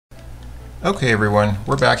Okay, everyone,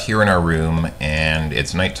 we're back here in our room, and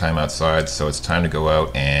it's nighttime outside, so it's time to go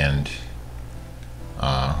out. And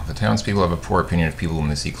the townspeople have a poor opinion of people when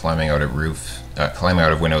they see climbing out of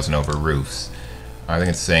windows and over roofs. I think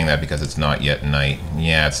it's saying that because it's not yet night.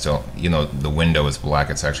 Yeah, it's still, the window is black.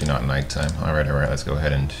 It's actually not nighttime. All right, let's go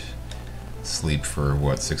ahead and sleep for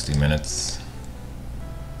what, 60 minutes?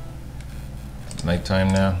 It's nighttime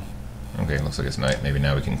now. Okay, looks like it's night. Maybe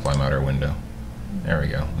now we can climb out our window. There we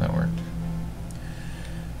go. That worked.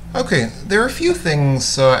 Okay, there are a few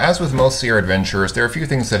things, as with most Sierra adventures, there are a few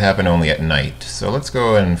things that happen only at night. So let's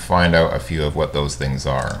go and find out a few of what those things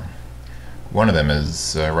are. One of them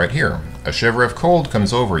is right here. A shiver of cold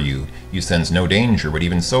comes over you. You sense no danger, but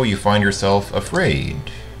even so you find yourself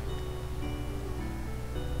afraid.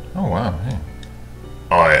 Oh wow, hey.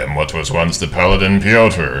 I am what was once the Paladin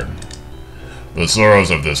Piotr. The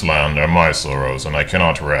sorrows of this land are my sorrows, and I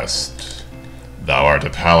cannot rest. Thou art a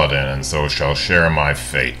paladin, and so shall share my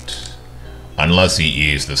fate, unless he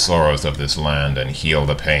ease the sorrows of this land and heal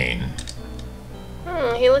the pain.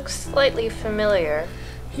 He looks slightly familiar.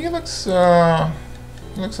 He looks like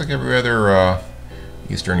every other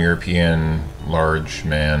Eastern European large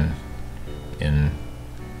man in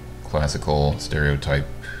classical stereotype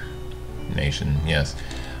nation, yes.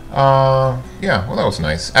 Yeah, well that was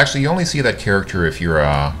nice. Actually, you only see that character if you're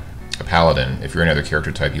a paladin. If you're another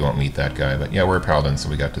character type, you won't meet that guy. But yeah, we're a paladin, so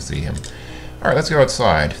we got to see him. Alright, let's go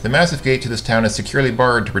outside. The massive gate to this town is securely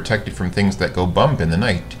barred to protect it from things that go bump in the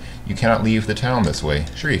night. You cannot leave the town this way.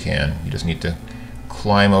 Sure you can. You just need to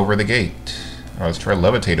climb over the gate. Alright, let's try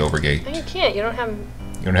levitate over gate. No, you can't. You don't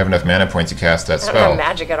have enough mana points to cast that spell. I don't have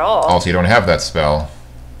magic at all. Also, you don't have that spell.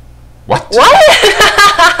 What? What?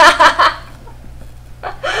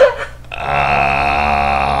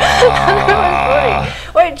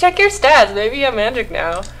 Wait, check your stats. Maybe you have magic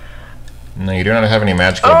now. No, you do not have any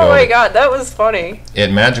magical ability. Oh my god, that was funny.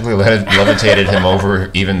 It magically levitated him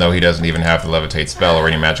over, even though he doesn't even have the levitate spell or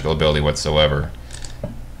any magical ability whatsoever.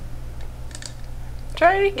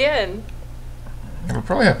 Try it again. It will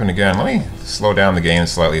probably happen again. Let me slow down the game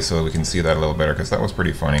slightly so we can see that a little better, because that was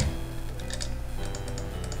pretty funny.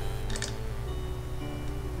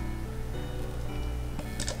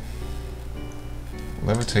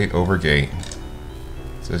 Levitate over gate.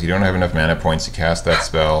 It says you don't have enough mana points to cast that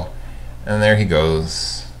spell. And there he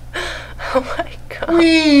goes. Oh my god.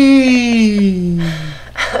 Whee!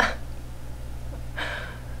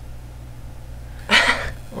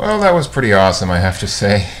 Well, that was pretty awesome, I have to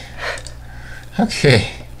say.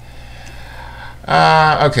 Okay.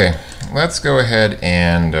 Okay. Let's go ahead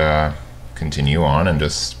and continue on and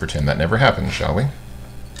just pretend that never happened, shall we?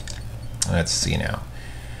 Let's see now.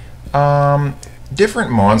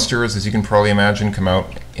 Different monsters, as you can probably imagine, come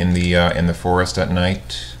out in the forest at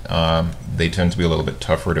night. They tend to be a little bit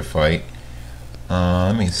tougher to fight.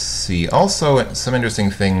 Let me see. Also, some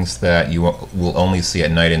interesting things that you will only see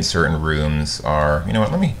at night in certain rooms are, you know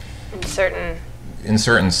what, let me... In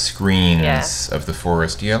certain screens of the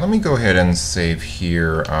forest. Yeah, let me go ahead and save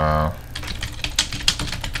here.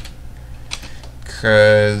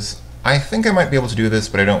 Because I think I might be able to do this,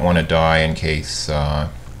 but I don't want to die in case I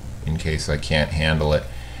can't handle it.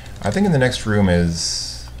 I think in the next room is...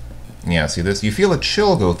 Yeah, see this? You feel a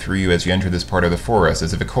chill go through you as you enter this part of the forest,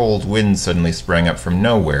 as if a cold wind suddenly sprang up from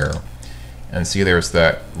nowhere. And see, there's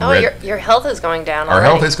that red... Oh, your health is going down Our already.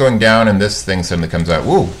 health is going down, and this thing suddenly comes out.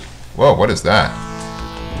 Whoa! Whoa, what is that?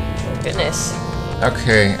 Goodness.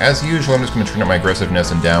 Okay, as usual, I'm just going to turn up my aggressiveness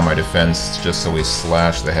and down my defense, just so we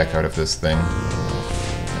slash the heck out of this thing.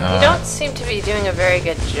 You don't seem to be doing a very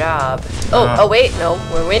good job. Oh wait, no,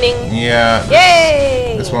 we're winning. Yeah.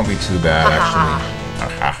 Yay! This won't be too bad, actually. Ha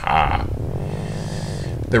ha ha.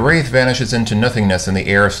 The wraith vanishes into nothingness, and the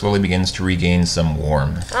air slowly begins to regain some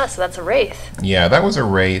warmth. Ah, so that's a wraith. Yeah, that was a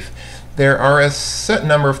wraith. There are a set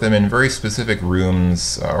number of them in very specific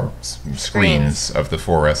rooms, or screens of the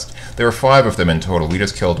forest. There are 5 of them in total. We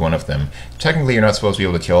just killed one of them. Technically, you're not supposed to be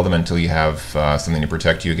able to kill them until you have something to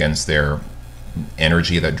protect you against their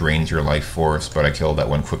energy that drains your life force, but I killed that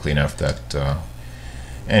one quickly enough that...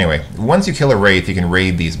 Anyway, once you kill a wraith, you can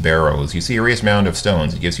raid these barrows. You see a raised mound of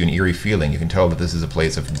stones. It gives you an eerie feeling. You can tell that this is a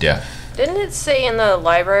place of death. Didn't it say in the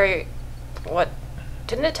library... What?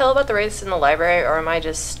 Didn't it tell about the wraiths in the library, or am I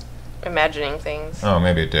just imagining things? Oh,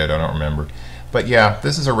 maybe it did. I don't remember. But yeah,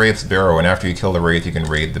 this is a wraith's barrow, and after you kill the wraith, you can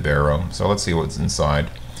raid the barrow. So let's see what's inside.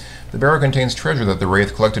 The barrow contains treasure that the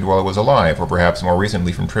wraith collected while it was alive, or perhaps more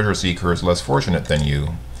recently from treasure seekers less fortunate than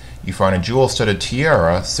you. You find a jewel-studded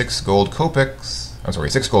tiara, 6 gold crowns,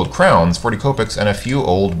 40 kopecks, and a few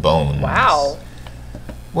old bones. Wow.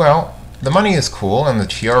 Well, the money is cool, and the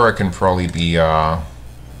tiara can probably be, I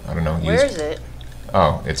don't know, Where is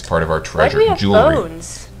Oh, it's part of our Why treasure. do we have Jewelry.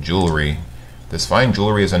 bones? Jewelry. This fine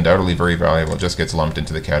jewelry is undoubtedly very valuable. It just gets lumped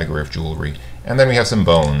into the category of jewelry. And then we have some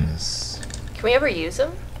bones. Can we ever use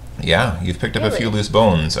them? Yeah, you've picked up a few Really? loose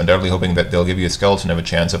bones, undoubtedly hoping that they'll give you a skeleton of a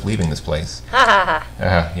chance of leaving this place. Ha ha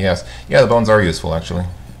ha. Yes. Yeah, the bones are useful, actually.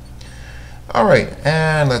 Alright,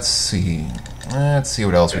 and let's see. Let's see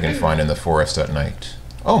what else we can find in the forest at night.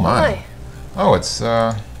 Oh my. Why? Oh, it's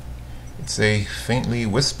a faintly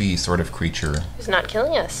wispy sort of creature. Who's not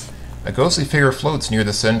killing us? A ghostly figure floats near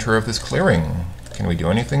the center of this clearing. Can we do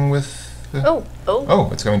anything with the... Oh, oh. Oh,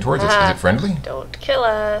 it's coming towards us. Is it friendly? Don't kill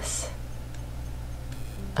us.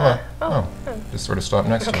 Oh, just sort of stop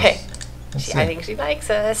next to Okay. us. Let's I see. think she likes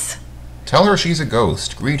us. Tell her she's a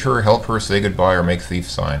ghost. Greet her, help her, say goodbye, or make thief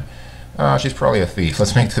sign. She's probably a thief.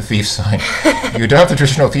 Let's make the thief sign. You adopt the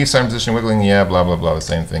traditional thief sign position, wiggling, yeah, blah, blah, blah, the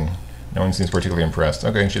same thing. No one seems particularly impressed.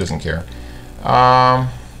 Okay, she doesn't care.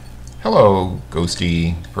 Hello,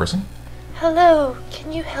 ghosty person. Hello,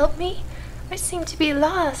 can you help me? I seem to be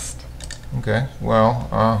lost. Okay, well,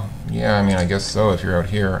 yeah, I mean, I guess so if you're out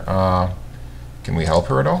here. Can we help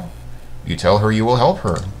her at all? You tell her you will help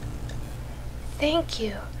her. Thank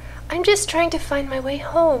you. I'm just trying to find my way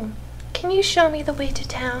home. Can you show me the way to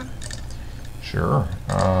town? Sure.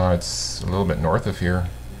 It's a little bit north of here.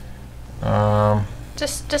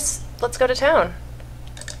 Just let's go to town.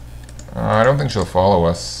 I don't think she'll follow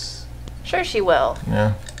us. Sure she will.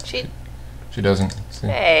 Yeah, She she doesn't. See?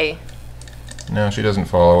 Hey. No, she doesn't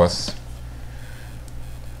follow us.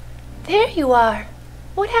 There you are.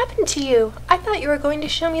 What happened to you? I thought you were going to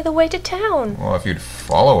show me the way to town. Well, if you'd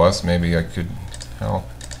follow us, maybe I could help.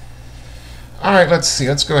 Alright, let's see.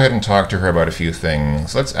 Let's go ahead and talk to her about a few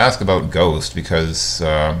things. Let's ask about Ghost, because,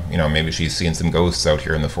 you know, maybe she's seen some ghosts out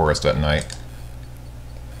here in the forest at night.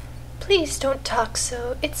 Please don't talk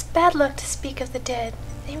so. It's bad luck to speak of the dead.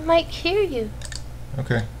 They might hear you.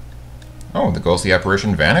 Okay. Oh, the ghostly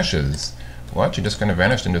apparition vanishes. What? She just kind of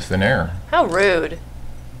vanished into thin air. How rude.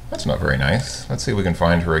 That's not very nice. Let's see if we can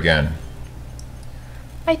find her again.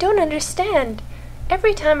 I don't understand.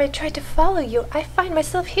 Every time I try to follow you, I find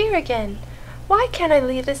myself here again. Why can't I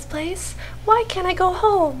leave this place? Why can't I go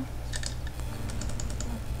home?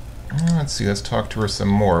 Let's see. Let's talk to her some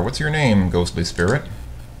more. What's your name, ghostly spirit?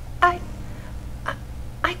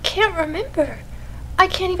 I can't remember. I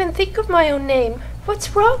can't even think of my own name.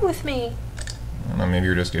 What's wrong with me? I don't know, maybe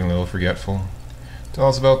you're just getting a little forgetful. Tell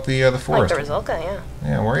us about the Like forest. the Rizulka, yeah.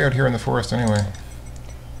 Yeah, why are you out here in the forest anyway?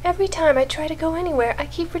 Every time I try to go anywhere, I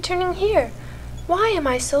keep returning here. Why am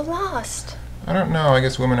I so lost? I don't know. I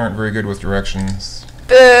guess women aren't very good with directions.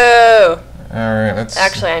 Boo! Alright, let's...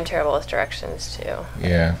 Actually, I'm terrible with directions too.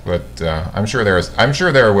 Yeah, but I'm sure there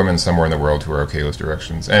are women somewhere in the world who are okay with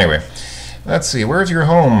directions. Anyway, let's see. Where's your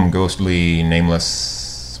home, ghostly, nameless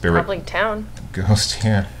spirit? Probably town. Ghost,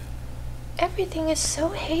 yeah. Everything is so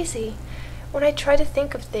hazy when I try to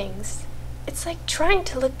think of things. It's like trying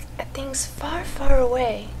to look at things far, far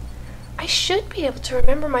away. I should be able to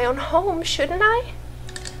remember my own home, shouldn't I?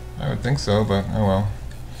 I would think so, but oh well.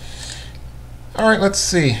 Alright, let's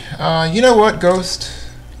see. You know what, Ghost?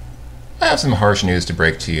 I have some harsh news to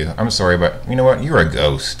break to you. I'm sorry, but you know what? You're a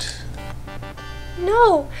ghost.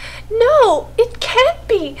 No, no, it can't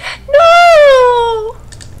be. No!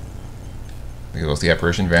 The ghostly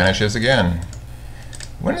apparition vanishes again.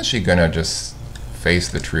 When is she gonna just face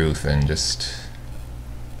the truth and just...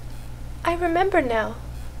 I remember now.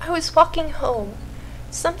 I was walking home.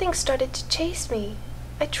 Something started to chase me.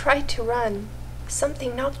 I tried to run.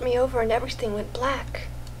 Something knocked me over and everything went black.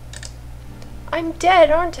 I'm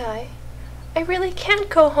dead, aren't I? I really can't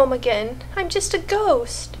go home again. I'm just a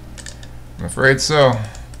ghost. I'm afraid so.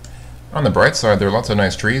 On the bright side, there are lots of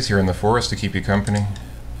nice trees here in the forest to keep you company.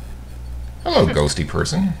 Hello, ghosty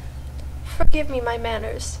person. Forgive me my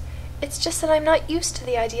manners. It's just that I'm not used to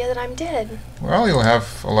the idea that I'm dead. Well, you'll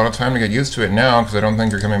have a lot of time to get used to it now, because I don't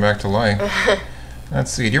think you're coming back to life.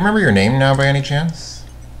 Let's see, do you remember your name now by any chance?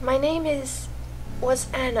 My name was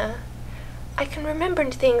Anna. I can remember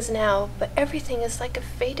things now, but everything is like a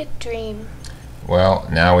faded dream. Well,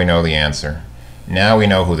 now we know the answer. Now we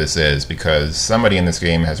know who this is, because somebody in this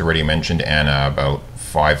game has already mentioned Anna about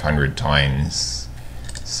 500 times.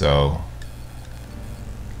 So,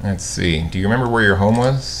 let's see. Do you remember where your home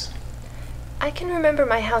was? I can remember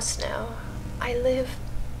my house now. I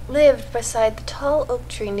lived beside the tall oak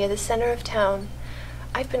tree near the center of town.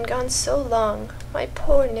 I've been gone so long. My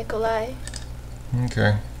poor Nikolai.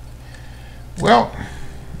 Okay. Well,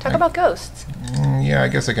 Talk about ghosts. yeah, I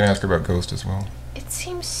guess I can ask her about Ghost as well. It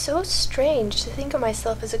seems so strange to think of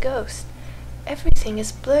myself as a ghost. Everything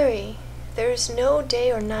is blurry. There is no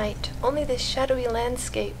day or night, only this shadowy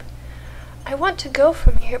landscape. I want to go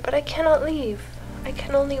from here, but I cannot leave. I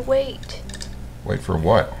can only wait. Wait for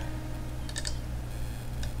what?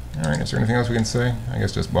 Alright, is there anything else we can say? I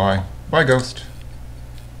guess just bye. Bye, Ghost.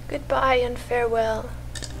 Goodbye and farewell.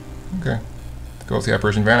 Okay. Ghost, the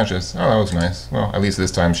apparition vanishes. Oh, that was nice. Well, at least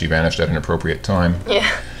this time she vanished at an appropriate time.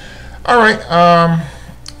 Yeah. Alright,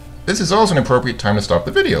 this is also an appropriate time to stop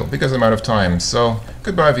the video, because I'm out of time. So,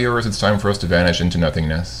 goodbye viewers, it's time for us to vanish into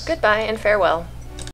nothingness. Goodbye and farewell.